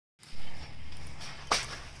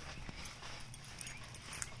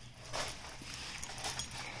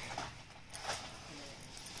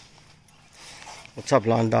What's up,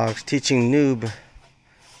 lawn dogs? Teaching noob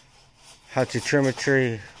how to trim a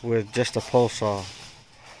tree with just a pole saw.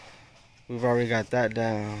 We've already got that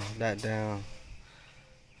down,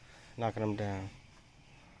 knocking them down.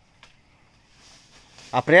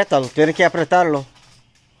 Apriétalo, tienes que apretarlo.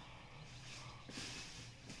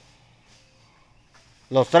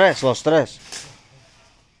 Los tres.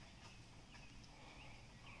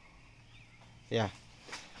 Yeah.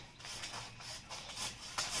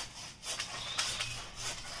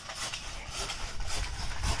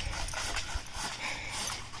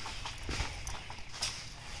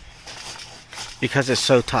 Because it's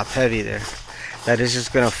so top heavy there, that is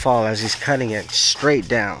just gonna fall as he's cutting it straight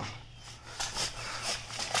down.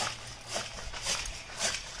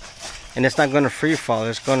 And it's not gonna free fall,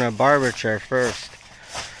 it's gonna barber chair first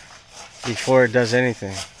before it does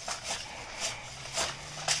anything.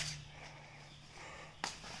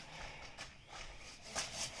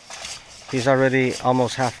 He's already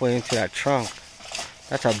almost halfway into that trunk.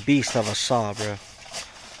 That's a beast of a saw, bro.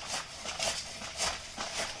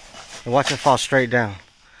 And watch it fall straight down.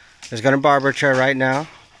 It's gonna barber chair right now.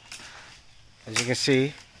 As you can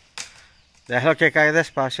see. Déjalo que caiga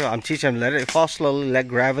despacio. I'm teaching him, let it fall slowly, let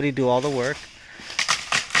gravity do all the work.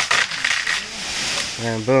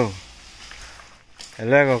 And boom. Y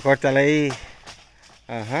luego, córtale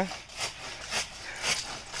ahí.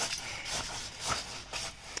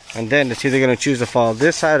 And then it's either gonna choose to fall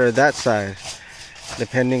this side or that side,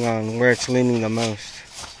 depending on where it's leaning the most.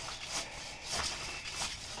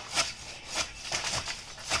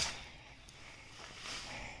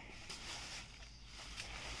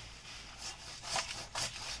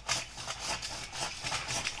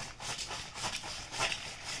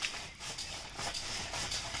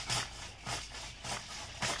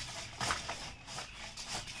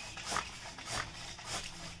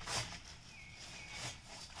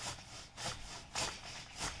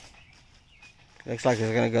 Looks like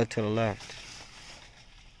it's gonna go to the left.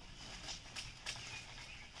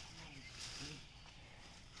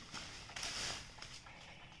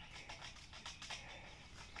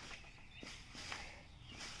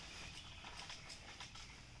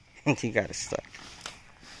 He got it stuck.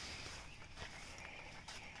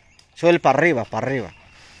 Suele para arriba.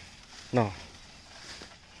 No.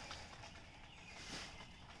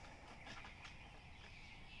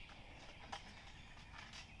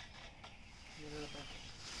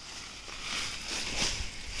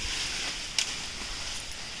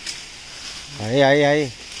 Ahí.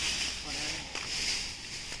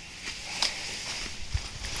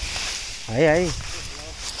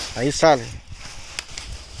 Ahí sale.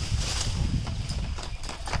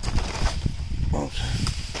 Okay.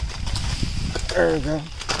 There we go.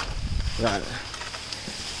 Got it.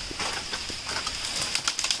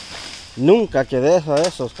 Nunca que dejo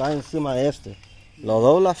eso, está encima de este. Lo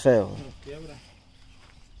dobla feo.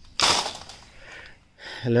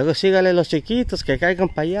 Y luego sígale los chiquitos que caigan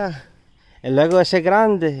para allá. Y luego ese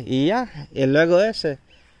grande y ya. Y luego ese.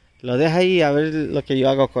 Lo deja ahí a ver lo que yo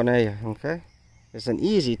hago con ella. Okay? It's an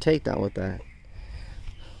easy takedown with that.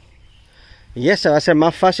 Y ese va a ser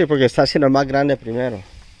más fácil porque está haciendo más grande primero.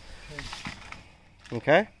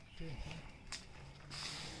 Okay?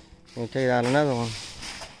 We'll take down another one.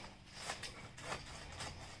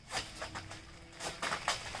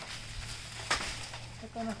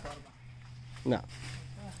 No.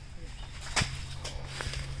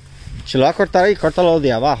 Si lo vas a cortar ahí, córtalo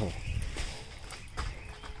de abajo.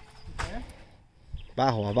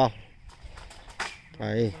 Abajo.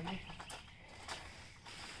 Ahí.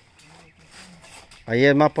 Ahí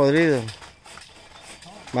es más podrido.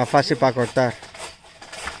 Más fácil para cortar.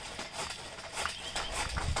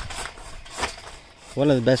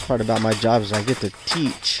 One of the best part about my job is I get to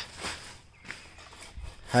teach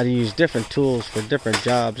how to use different tools for different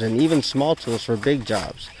jobs and even small tools for big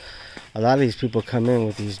jobs. A lot of these people come in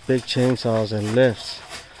with these big chainsaws and lifts,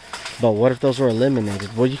 but what if those were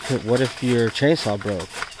eliminated? What if your chainsaw broke?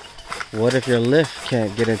 What if your lift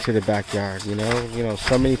can't get into the backyard? You know,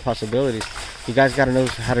 so many possibilities. You guys got to know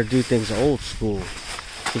how to do things old school.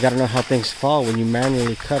 You got to know how things fall when you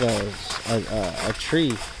manually cut a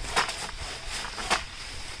tree.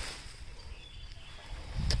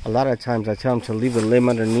 A lot of times I tell them to leave the limb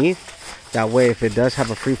underneath. That way, if it does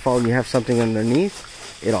have a free fall and you have something underneath,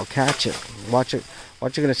 it'll catch it. Watch it. You're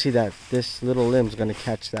gonna see that this little limb is gonna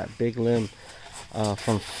catch that big limb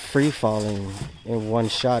from free falling in one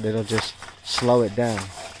shot. It'll just slow it down.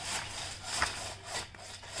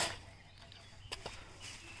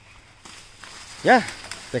 Ya,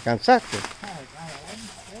 te cansaste.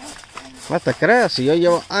 No te creas, si yo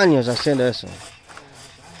llevo años haciendo eso.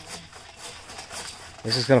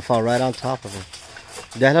 This is gonna fall right on top of it.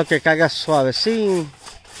 Déjalo que caiga suavecín.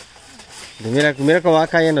 Mira, mira cómo va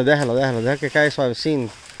cayendo. Déjalo que caiga suavecín.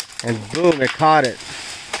 And boom, it caught it.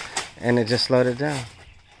 And it just slowed it down.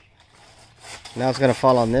 Now it's going to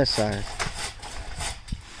fall on this side.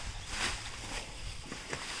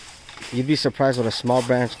 You'd be surprised what a small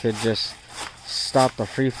branch could just stop the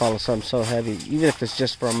free fall of something so heavy, even if it's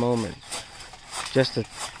just for a moment. Just to...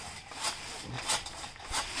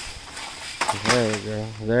 There we go.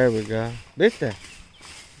 There we go. ¿Viste?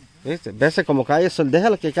 ¿Viste? Vese como cae sol.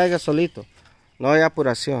 Déjalo que caiga solito. No hay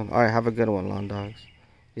apuración. Alright, have a good one, lawn dogs.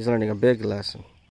 He's learning a big lesson.